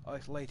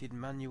 Isolated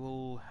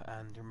manual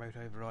and remote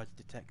overrides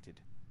detected.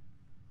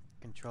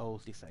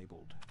 Controls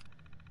disabled.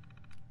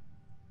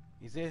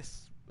 Is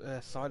this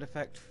a side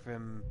effect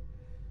from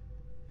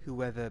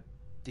whoever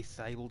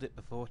disabled it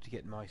before to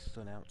get my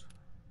son out?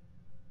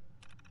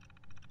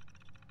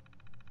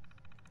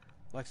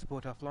 Life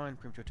support offline,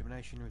 premature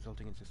termination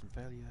resulting in system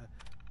failure.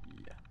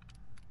 Yeah.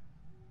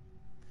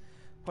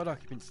 Pod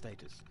occupant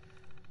status.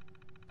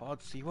 Pod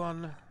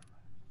C1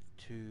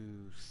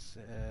 to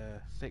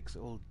 6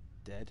 all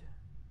dead.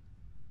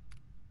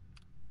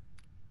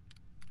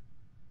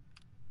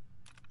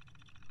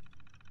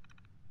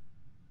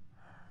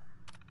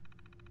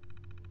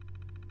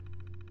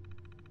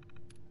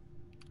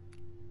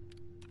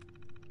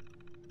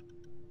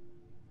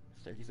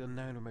 Stage is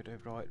unknown, remote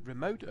override.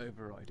 Remote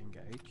override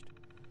engaged.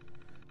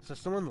 So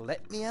someone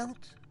let me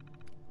out?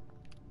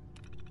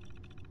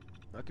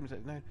 I can say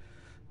no.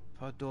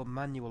 Pod door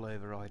manual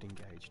override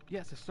engaged.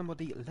 Yes, so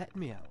somebody let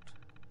me out.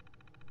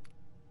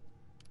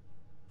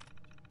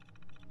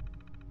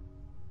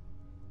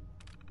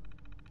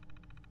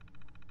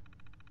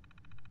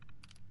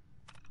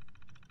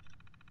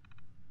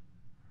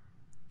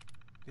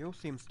 They all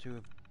seem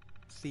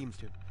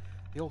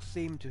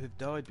to have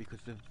died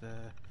because of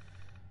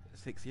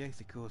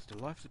asphyxiation caused a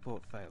life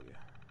support failure.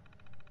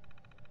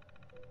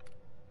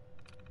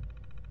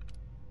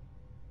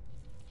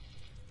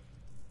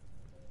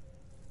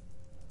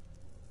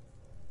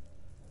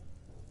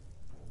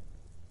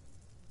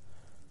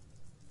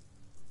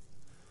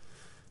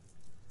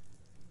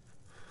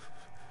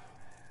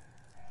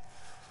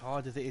 As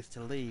hard as it is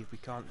to leave, we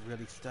can't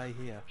really stay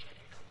here.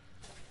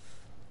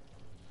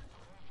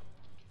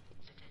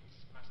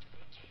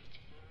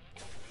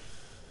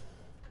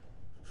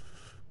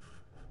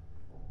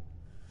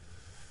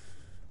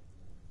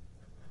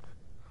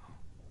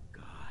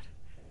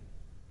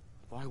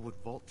 Why would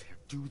Voltaire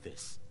do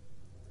this?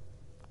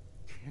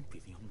 Can't be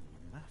the only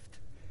one left.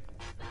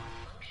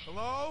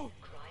 Hello?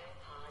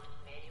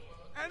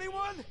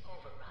 Anyone?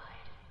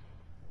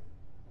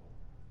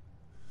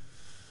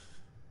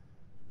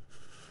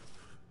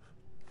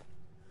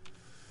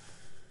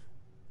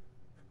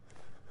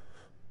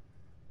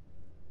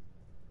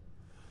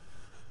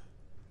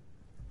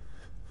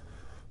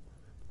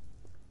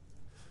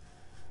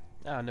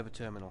 Ah, another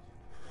terminal.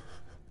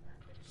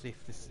 See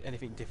if there's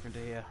anything different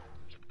here.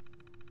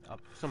 I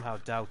somehow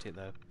doubt it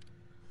though.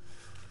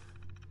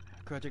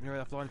 Cryogenic array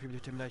offline, premature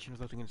termination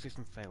resulting in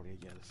system failure.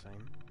 Yeah, the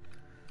same.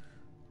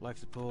 Life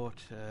support,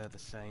 the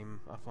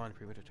same. Offline,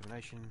 premature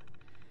termination.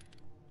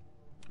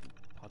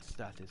 Pod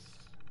status.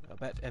 I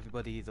bet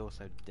everybody is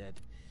also dead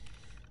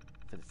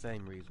for the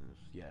same reasons.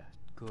 Yeah,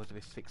 cause of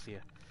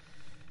asphyxia.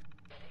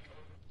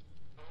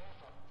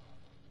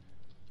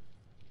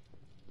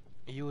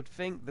 You would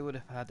think they would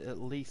have had at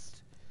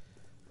least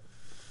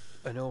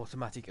an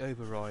automatic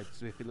override,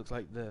 so if it looks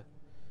like the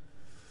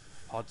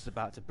pod's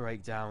about to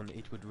break down,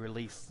 it would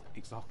release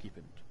its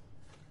occupant.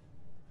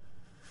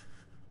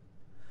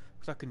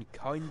 Because I can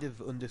kind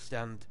of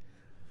understand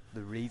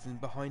the reason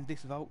behind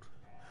this vault.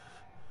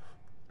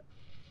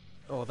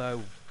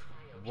 Although,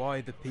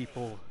 why the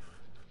people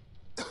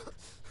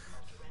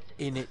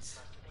in it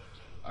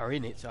are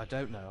in it, I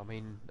don't know. I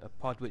mean, a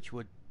pod which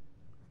would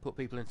put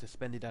people in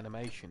suspended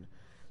animation,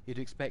 you'd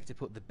expect to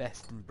put the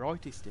best and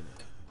brightest in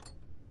it.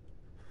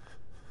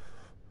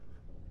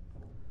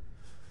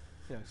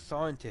 You know,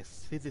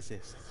 scientists,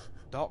 physicists,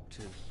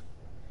 doctors.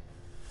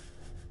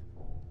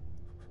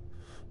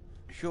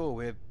 Sure,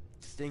 we're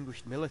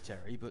distinguished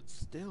military, but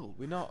still,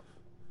 we're not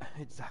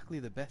exactly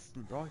the best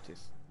and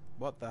brightest.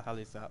 What the hell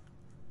is that?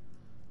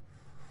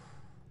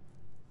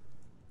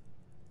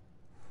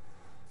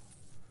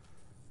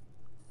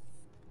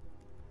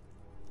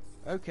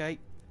 Okay.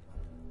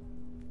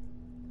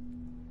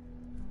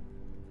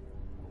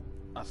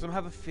 I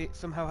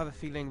somehow have a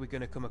feeling we're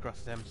going to come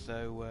across them,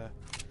 so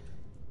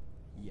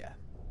yeah.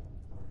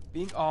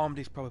 Being armed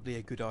is probably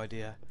a good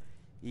idea,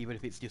 even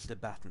if it's just a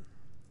baton.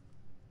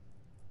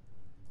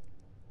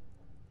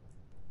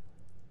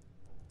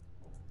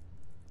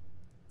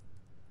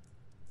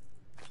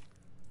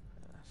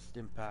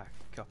 Stimpack,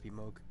 coffee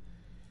mug.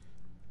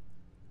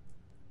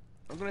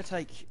 I'm going to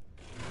take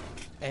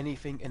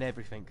anything and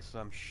everything, because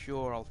I'm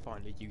sure I'll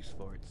find a use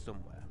for it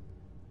somewhere.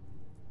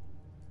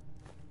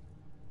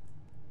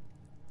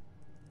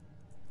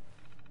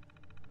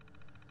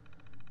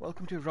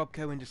 Welcome to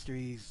Robco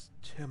Industries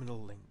Terminal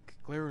Link.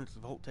 Clearance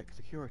Vault-Tec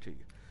Security.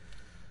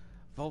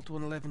 Vault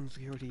 111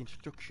 Security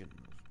Instructions.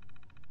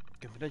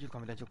 Confidential,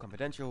 confidential,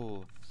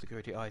 confidential.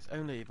 Security eyes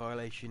only.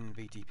 Violation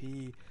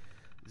VTP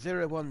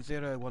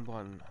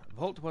 01011.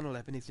 Vault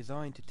 111 is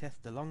designed to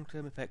test the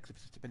long-term effects of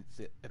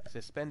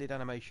suspended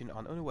animation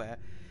on unaware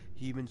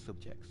human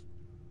subjects.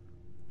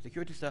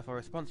 Security staff are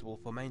responsible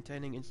for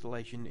maintaining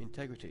installation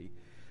integrity,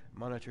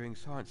 monitoring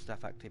science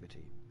staff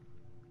activity.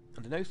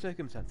 Under no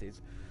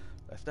circumstances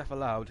are staff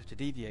allowed to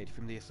deviate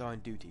from the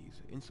assigned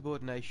duties.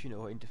 Insubordination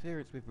or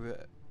interference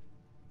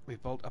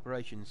with Vault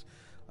operations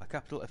are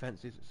capital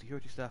offences,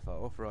 security staff are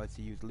authorised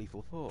to use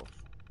lethal force.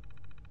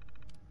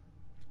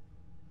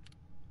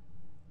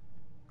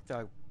 So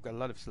I've got a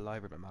lot of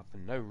saliva in my mouth for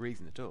no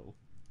reason at all.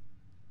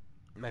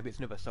 Maybe it's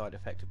another side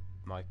effect of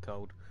my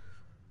cold.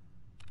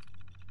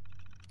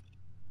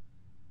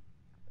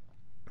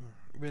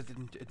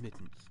 Resident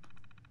admittance.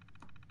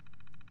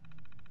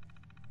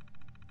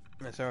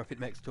 So if it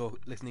makes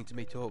listening to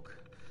me talk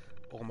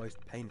almost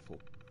painful.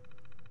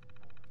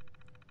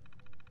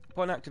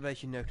 Upon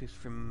activation notice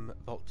from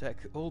Vault-Tec,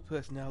 all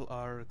personnel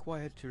are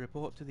required to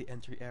report to the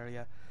entry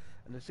area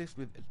and assist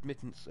with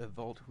admittance of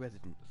Vault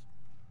residents.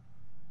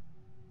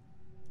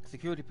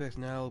 Security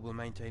personnel will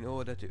maintain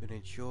order to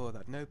ensure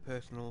that no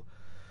personnel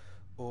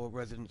or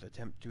residents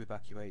attempt to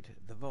evacuate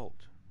the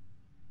Vault.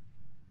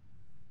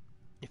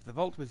 If the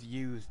Vault was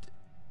used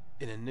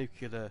in a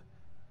nuclear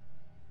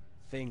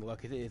thing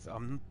like it is,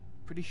 I'm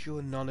pretty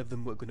sure none of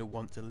them were going to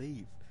want to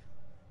leave.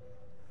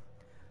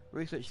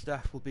 Research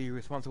staff will be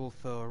responsible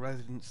for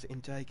residents'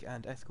 intake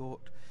and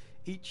escort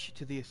each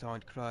to the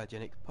assigned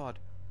cryogenic pod.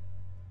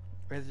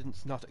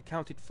 Residents not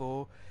accounted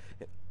for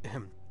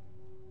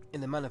in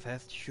the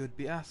manifest should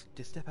be asked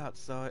to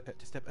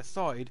step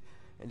aside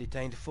and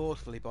detained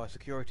forcefully by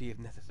security if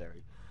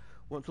necessary.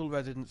 Once all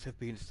residents have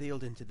been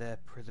sealed into their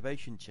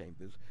preservation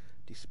chambers,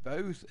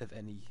 dispose of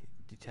any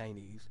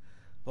detainees.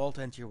 Vault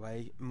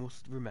entryway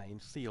must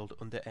remain sealed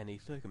under any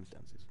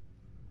circumstances.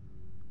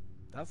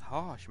 That's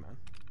harsh, man.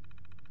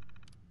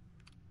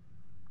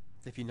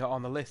 If you're not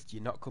on the list,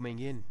 you're not coming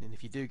in, and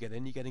if you do get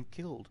in, you're getting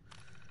killed.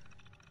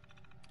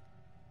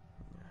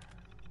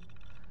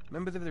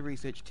 Members of the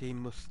research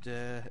team must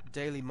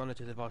daily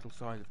monitor the vital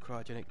signs of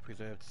cryogenic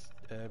preserved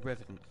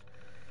residents.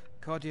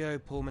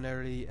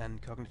 Cardiopulmonary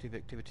and cognitive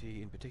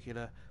activity in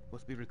particular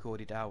must be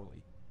recorded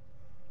hourly.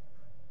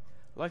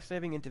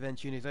 Life-saving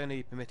intervention is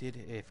only permitted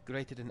if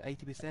greater than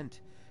 80%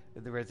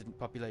 of the resident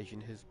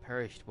population has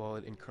perished while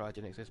in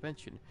cryogenic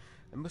suspension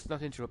and must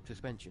not interrupt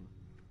suspension.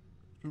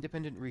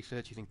 Independent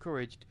research is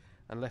encouraged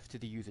and left to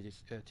the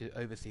user's to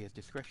overseer's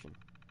discretion.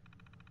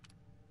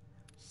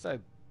 So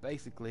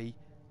basically,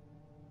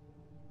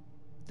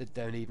 they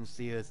don't even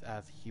see us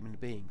as human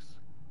beings.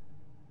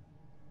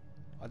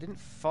 I didn't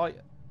fight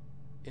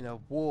in a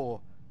war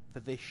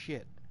for this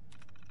shit.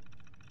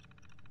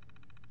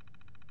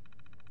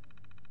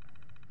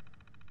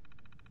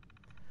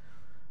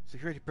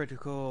 Security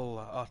protocol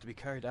are to be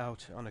carried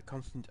out on a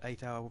constant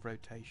 8-hour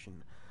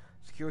rotation.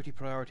 Security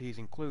priorities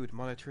include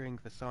monitoring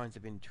for signs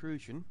of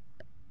intrusion.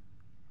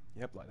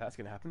 Yep, like that's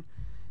going to happen.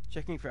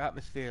 Checking for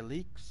atmosphere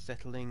leaks,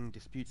 settling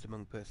disputes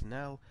among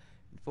personnel,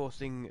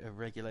 enforcing a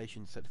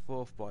regulation set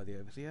forth by the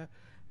Overseer,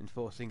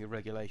 enforcing a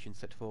regulation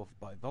set forth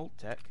by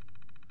Vault-Tec.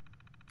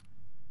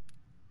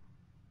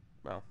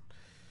 Well,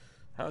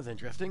 that was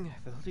interesting.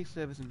 Facility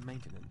service and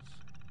maintenance.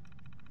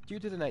 Due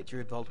to the nature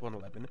of Vault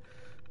 111,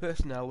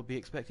 personnel will be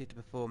expected to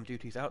perform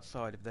duties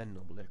outside of their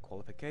normal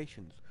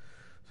qualifications,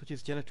 such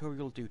as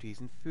janitorial duties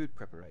and food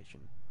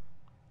preparation.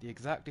 The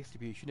exact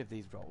distribution of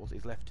these roles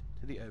is left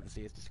to the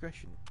Overseer's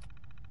discretion.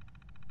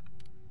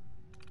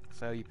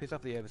 So you piss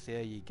off the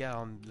Overseer, you get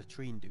on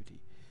latrine duty.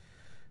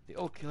 The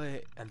all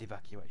clear and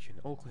evacuation.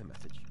 All clear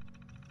message.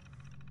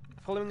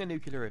 Following a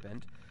nuclear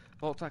event,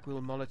 Vault-Tec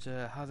will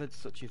monitor hazards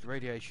such as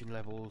radiation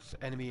levels,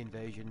 enemy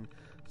invasion,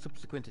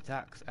 subsequent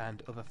attacks,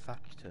 and other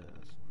factors.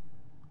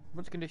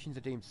 Once conditions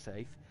are deemed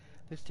safe,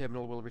 this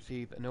terminal will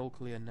receive an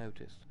all-clear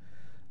notice.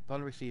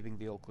 Upon receiving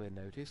the all-clear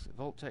notice,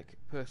 Vault-Tec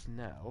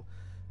personnel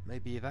may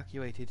be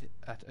evacuated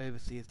at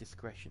Overseer's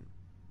discretion.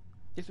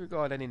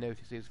 Disregard any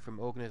notices from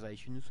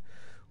organisations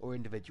or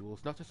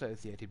individuals not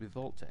associated with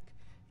Vault-Tec,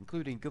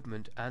 including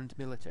government and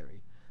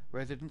military.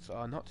 Residents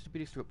are not to be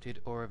disrupted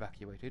or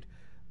evacuated.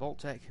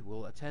 Vault-Tec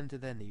will attend to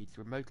their needs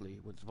remotely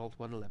once Vault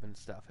 111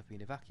 staff have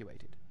been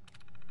evacuated.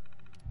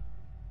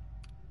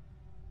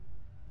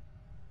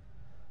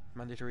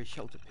 Mandatory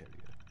shelter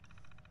period.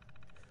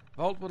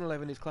 Vault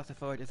 111 is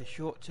classified as a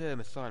short-term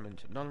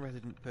assignment.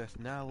 Non-resident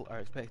personnel are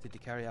expected to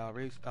carry out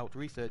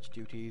research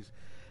duties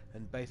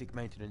and basic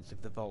maintenance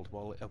of the vault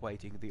while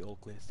awaiting the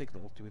all-clear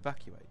signal to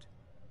evacuate.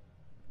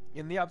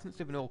 In the absence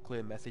of an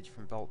all-clear message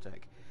from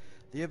Vault-Tec,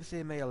 the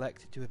Overseer may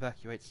elect to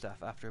evacuate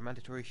staff after a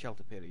mandatory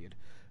shelter period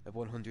of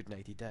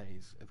 180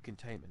 days of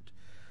containment.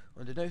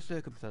 Under no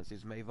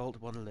circumstances may Vault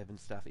 111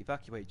 staff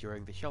evacuate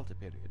during the shelter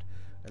period,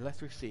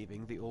 unless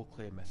receiving the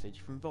all-clear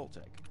message from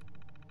Vault-Tec.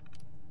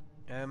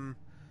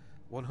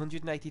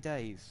 180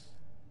 days.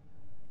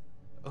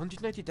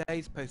 180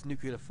 days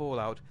post-nuclear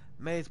fallout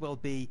may as well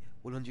be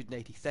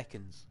 180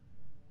 seconds.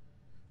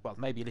 Well,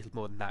 maybe a little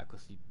more than that,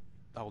 because the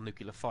whole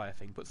nuclear fire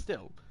thing, but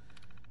still.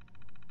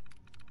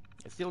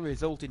 It still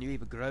results in you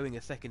either growing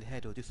a second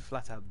head or just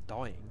flat out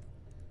dying.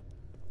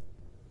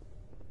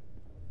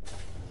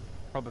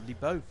 Probably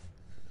both.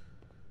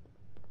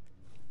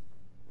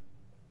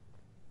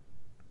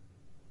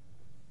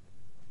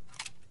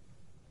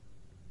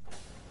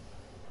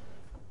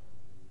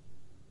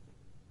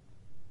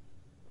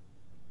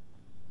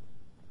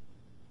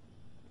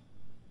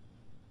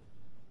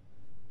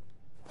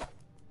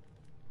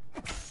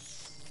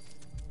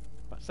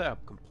 say I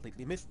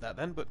completely missed that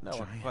then, but no, I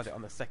Giant got it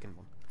on the second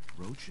one.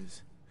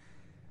 Roaches?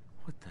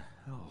 What the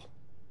hell?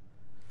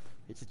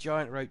 It's a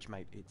giant roach,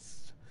 mate.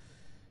 It's...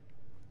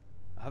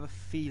 I have a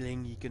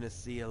feeling you're gonna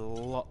see a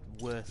lot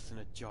worse than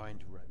a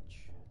giant roach.